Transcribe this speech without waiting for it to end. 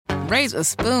raise a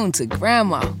spoon to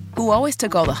Grandma, who always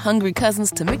took all the hungry cousins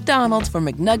to McDonald's for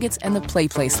McNuggets and the Play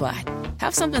Slide.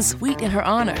 Have something sweet in her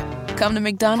honor. Come to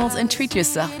McDonald's and treat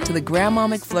yourself to the Grandma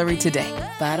McFlurry today.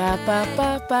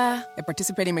 Ba-da-ba-ba-ba. At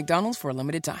participating McDonald's for a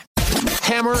limited time.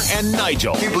 Hammer and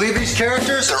Nigel. Do you believe these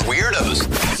characters are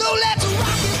weirdos? So let's rock!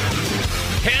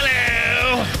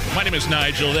 Hello! My name is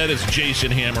Nigel. That is Jason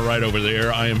Hammer right over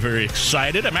there. I am very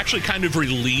excited. I'm actually kind of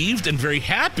relieved and very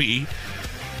happy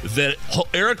that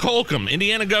Eric Holcomb,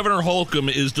 Indiana Governor Holcomb,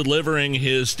 is delivering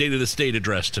his State of the State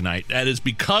address tonight. That is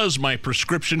because my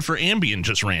prescription for Ambien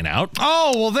just ran out.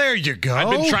 Oh, well, there you go. I've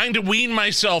been trying to wean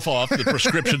myself off the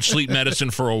prescription sleep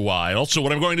medicine for a while. So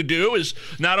what I'm going to do is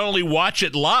not only watch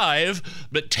it live,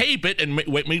 but tape it and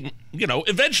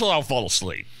eventually I'll fall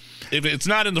asleep. If it's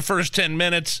not in the first 10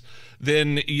 minutes,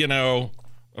 then,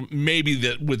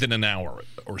 maybe within an hour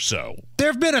or so.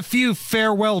 There have been a few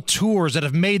farewell tours that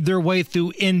have made their way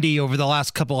through Indy over the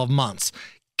last couple of months.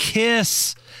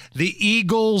 Kiss, the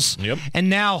Eagles, and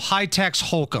now High-Tech's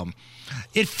Holcomb.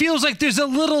 It feels like there's a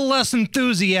little less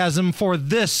enthusiasm for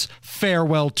this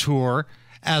farewell tour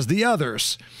as the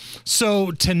others.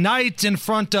 So tonight, in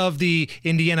front of the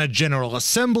Indiana General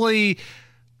Assembly,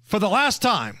 for the last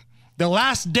time, The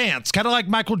Last Dance, kind of like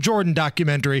Michael Jordan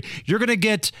documentary, you're going to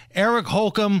get Eric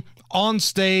Holcomb on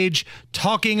stage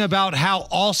talking about how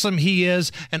awesome he is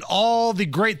and all the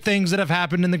great things that have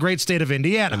happened in the great state of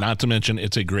Indiana. And not to mention,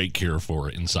 it's a great cure for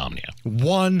insomnia.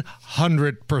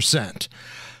 100%.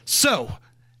 So,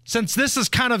 since this is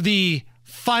kind of the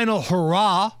final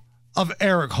hurrah of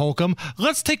Eric Holcomb,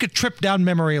 let's take a trip down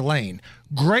memory lane.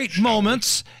 Great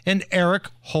moments in Eric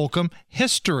Holcomb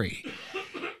history.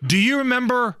 Do you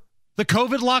remember the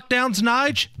COVID lockdowns,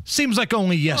 Nige? Seems like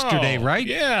only yesterday, right?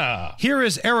 Yeah. Here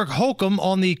is Eric Holcomb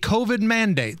on the COVID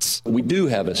mandates. We do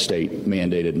have a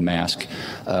state-mandated mask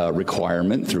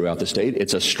requirement throughout the state.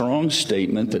 It's a strong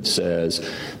statement that says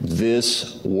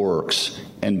this works.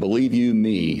 And believe you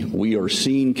me, we are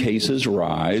seeing cases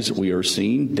rise, we are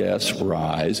seeing deaths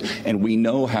rise, and we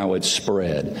know how it's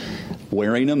spread.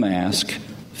 Wearing a mask,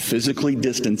 physically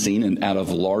distancing and out of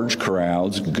large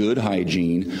crowds, good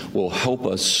hygiene will help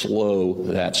us slow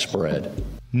that spread.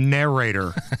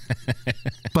 Narrator.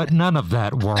 But none of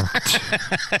that worked.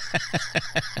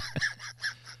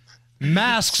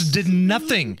 Masks did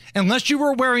nothing unless you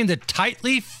were wearing the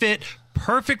tightly fit,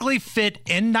 perfectly fit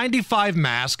N95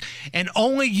 mask and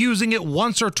only using it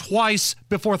once or twice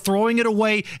before throwing it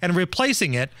away and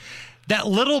replacing it. That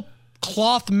little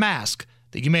cloth mask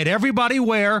that you made everybody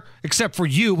wear, except for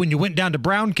you when you went down to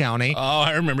Brown County. Oh,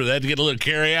 I remember that. To get a little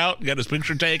carry out, got his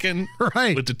picture taken.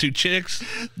 Right. With the two chicks.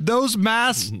 Those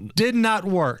masks did not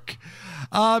work.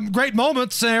 Great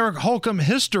moments in Eric Holcomb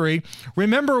history.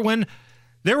 Remember when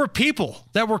there were people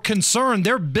that were concerned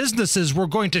their businesses were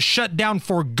going to shut down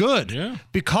for good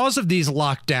because of these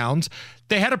lockdowns.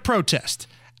 They had a protest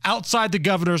outside the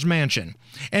governor's mansion.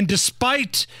 And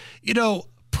despite,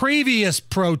 previous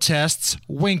protests,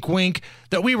 wink, wink,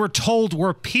 that we were told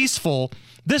were peaceful,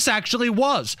 this actually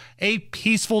was a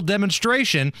peaceful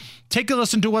demonstration. Take a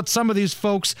listen to what some of these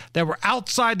folks that were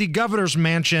outside the governor's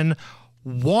mansion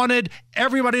wanted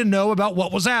everybody to know about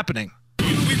what was happening.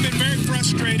 We've been very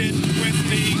frustrated with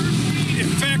the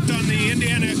effect on the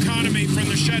Indiana economy from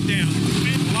the shutdown.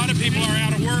 A lot of people are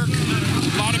out of work.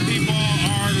 A lot of people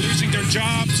are losing their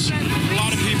jobs. A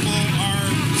lot of people are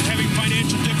having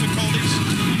financial difficulties.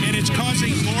 And it's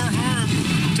causing more harm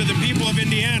to the people of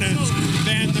Indiana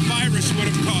than the virus would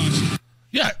have caused.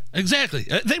 Yeah, exactly.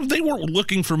 They weren't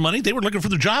looking for money. They were looking for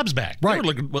their jobs back. Right. They were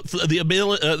looking for the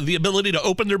ability to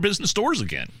open their business doors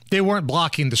again. They weren't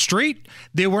blocking the street.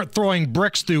 They weren't throwing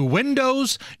bricks through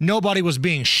windows. Nobody was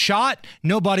being shot.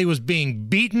 Nobody was being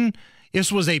beaten.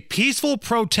 This was a peaceful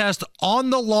protest on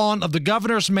the lawn of the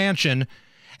governor's mansion,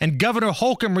 and Governor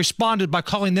Holcomb responded by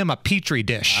calling them a petri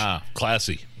dish. Ah,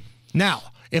 classy. Now,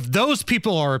 if those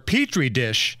people are a petri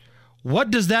dish,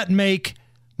 what does that make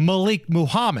Malik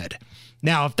Muhammad?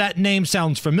 Now, if that name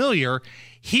sounds familiar,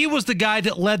 he was the guy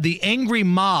that led the angry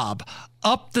mob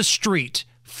up the street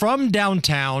from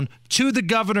downtown to the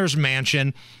governor's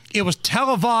mansion. It was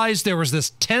televised. There was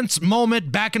this tense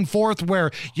moment back and forth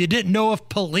where you didn't know if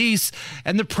police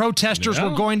and the protesters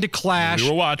were going to clash. We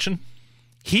were watching.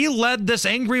 He led this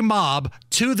angry mob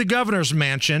to the governor's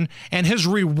mansion, and his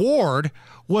reward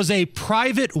was a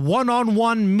private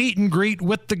one-on-one meet and greet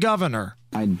with the governor.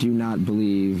 I do not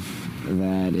believe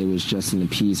that it was just an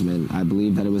appeasement. I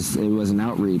believe that it was an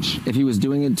outreach. If he was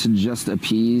doing it to just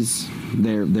appease,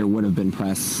 there would have been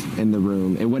press in the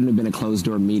room. It wouldn't have been a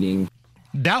closed-door meeting.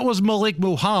 That was Malik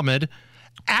Muhammad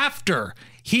after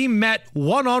he met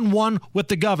one-on-one with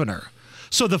the governor.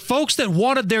 So the folks that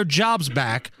wanted their jobs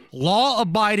back,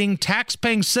 law-abiding,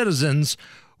 tax-paying citizens,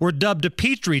 were dubbed a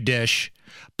petri dish.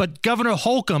 But Governor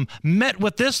Holcomb met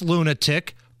with this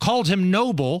lunatic, called him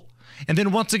noble, and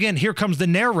then once again, here comes the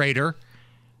narrator.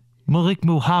 Malik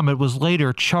Muhammad was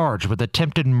later charged with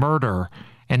attempted murder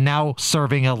and now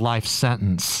serving a life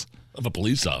sentence. Of a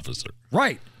police officer.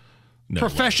 Right. No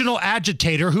Professional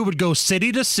agitator who would go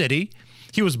city to city.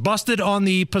 He was busted on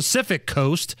the Pacific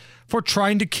coast for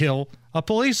trying to kill a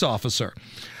police officer.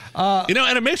 And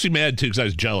it makes me mad, too, because I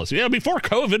was jealous. Yeah, before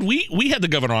COVID, we had the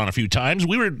governor on a few times.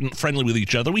 We were friendly with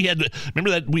each other. Remember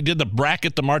that we did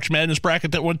the March Madness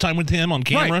bracket that one time with him on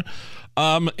camera?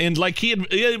 Right. And like he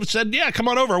had said, yeah, come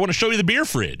on over. I want to show you the beer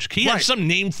fridge. He had some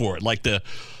name for it, like the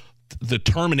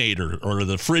Terminator or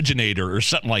the Friginator or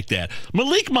something like that.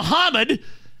 Malik Muhammad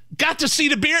got to see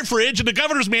the beer fridge in the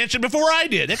governor's mansion before I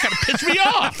did. That kind of pissed me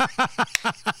off.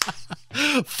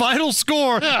 Final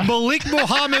score, Malik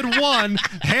Muhammad 1,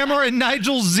 Hammer and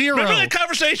Nigel 0. Remember that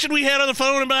conversation we had on the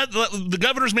phone about the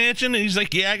governor's mansion? And he's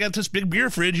like, yeah, I got this big beer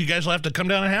fridge. You guys will have to come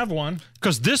down and have one.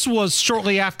 Because this was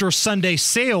shortly after Sunday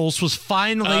Sales was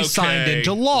finally signed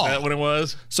into law. Is that what it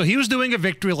was? So he was doing a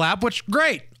victory lap, which,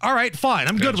 great. All right, fine.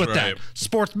 I'm good with that.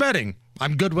 Sports betting,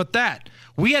 I'm good with that.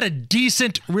 We had a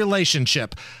decent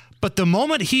relationship. But the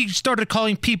moment he started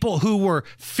calling people who were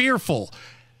fearful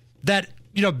that,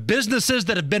 businesses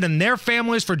that have been in their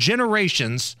families for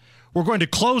generations were going to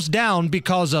close down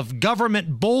because of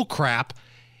government bullcrap,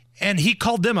 and he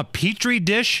called them a petri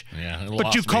dish. Yeah,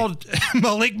 but you called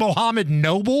Malik Muhammad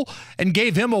noble and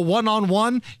gave him a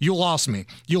one-on-one. You lost me.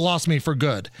 You lost me for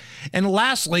good. And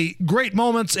lastly, great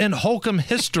moments in Holcomb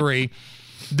history.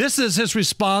 This is his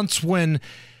response when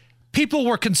people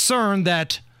were concerned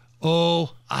that,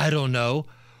 I don't know,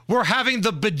 we're having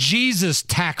the bejesus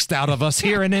taxed out of us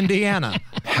here in Indiana.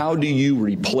 How do you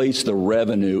replace the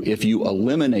revenue if you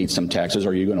eliminate some taxes?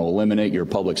 Are you going to eliminate your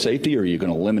public safety? Are you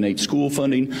going to eliminate school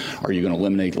funding? Are you going to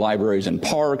eliminate libraries and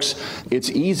parks? It's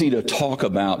easy to talk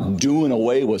about doing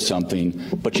away with something,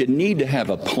 but you need to have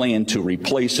a plan to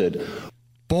replace it.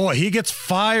 Boy, he gets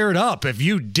fired up if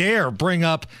you dare bring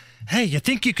up, hey, you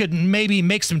think you could maybe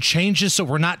make some changes so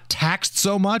we're not taxed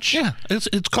so much? Yeah,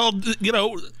 it's called,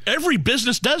 every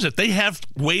business does it. They have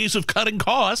ways of cutting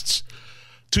costs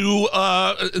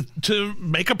to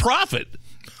make a profit.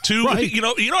 Right. You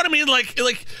know what I mean?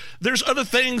 Like there's other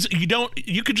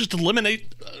thyou could just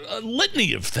eliminate a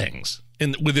litany of things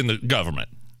within the government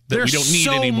that we don't need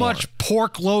anymore. There's so much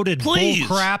pork-loaded bull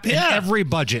crap in every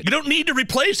budget. You don't need to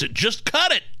replace it. Just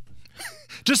cut it.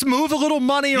 Just move a little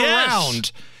money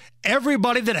around.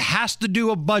 Everybody that has to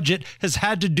do a budget has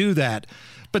had to do that.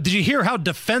 But did you hear how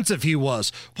defensive he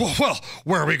was? Well,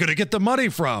 where are we going to get the money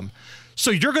from? So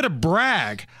you're going to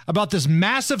brag about this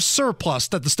massive surplus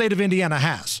that the state of Indiana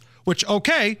has, which,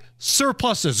 okay,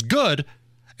 surplus is good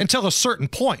until a certain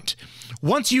point.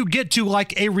 Once you get to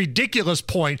like a ridiculous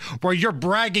point where you're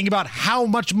bragging about how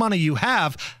much money you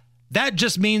have, that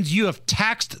just means you have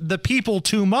taxed the people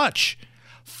too much.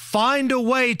 Find a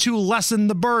way to lessen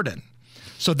the burden.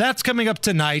 So that's coming up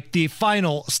tonight, the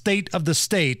final State of the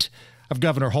State of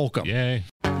Governor Holcomb. Yay.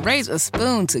 Raise a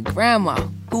spoon to Grandma,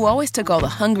 who always took all the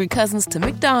hungry cousins to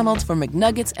McDonald's for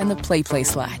McNuggets and the Play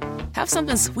Slide. Have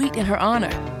something sweet in her honor.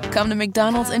 Come to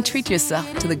McDonald's and treat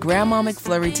yourself to the Grandma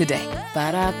McFlurry today.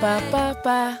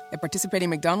 Ba-da-ba-ba-ba. At participating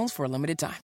McDonald's for a limited time.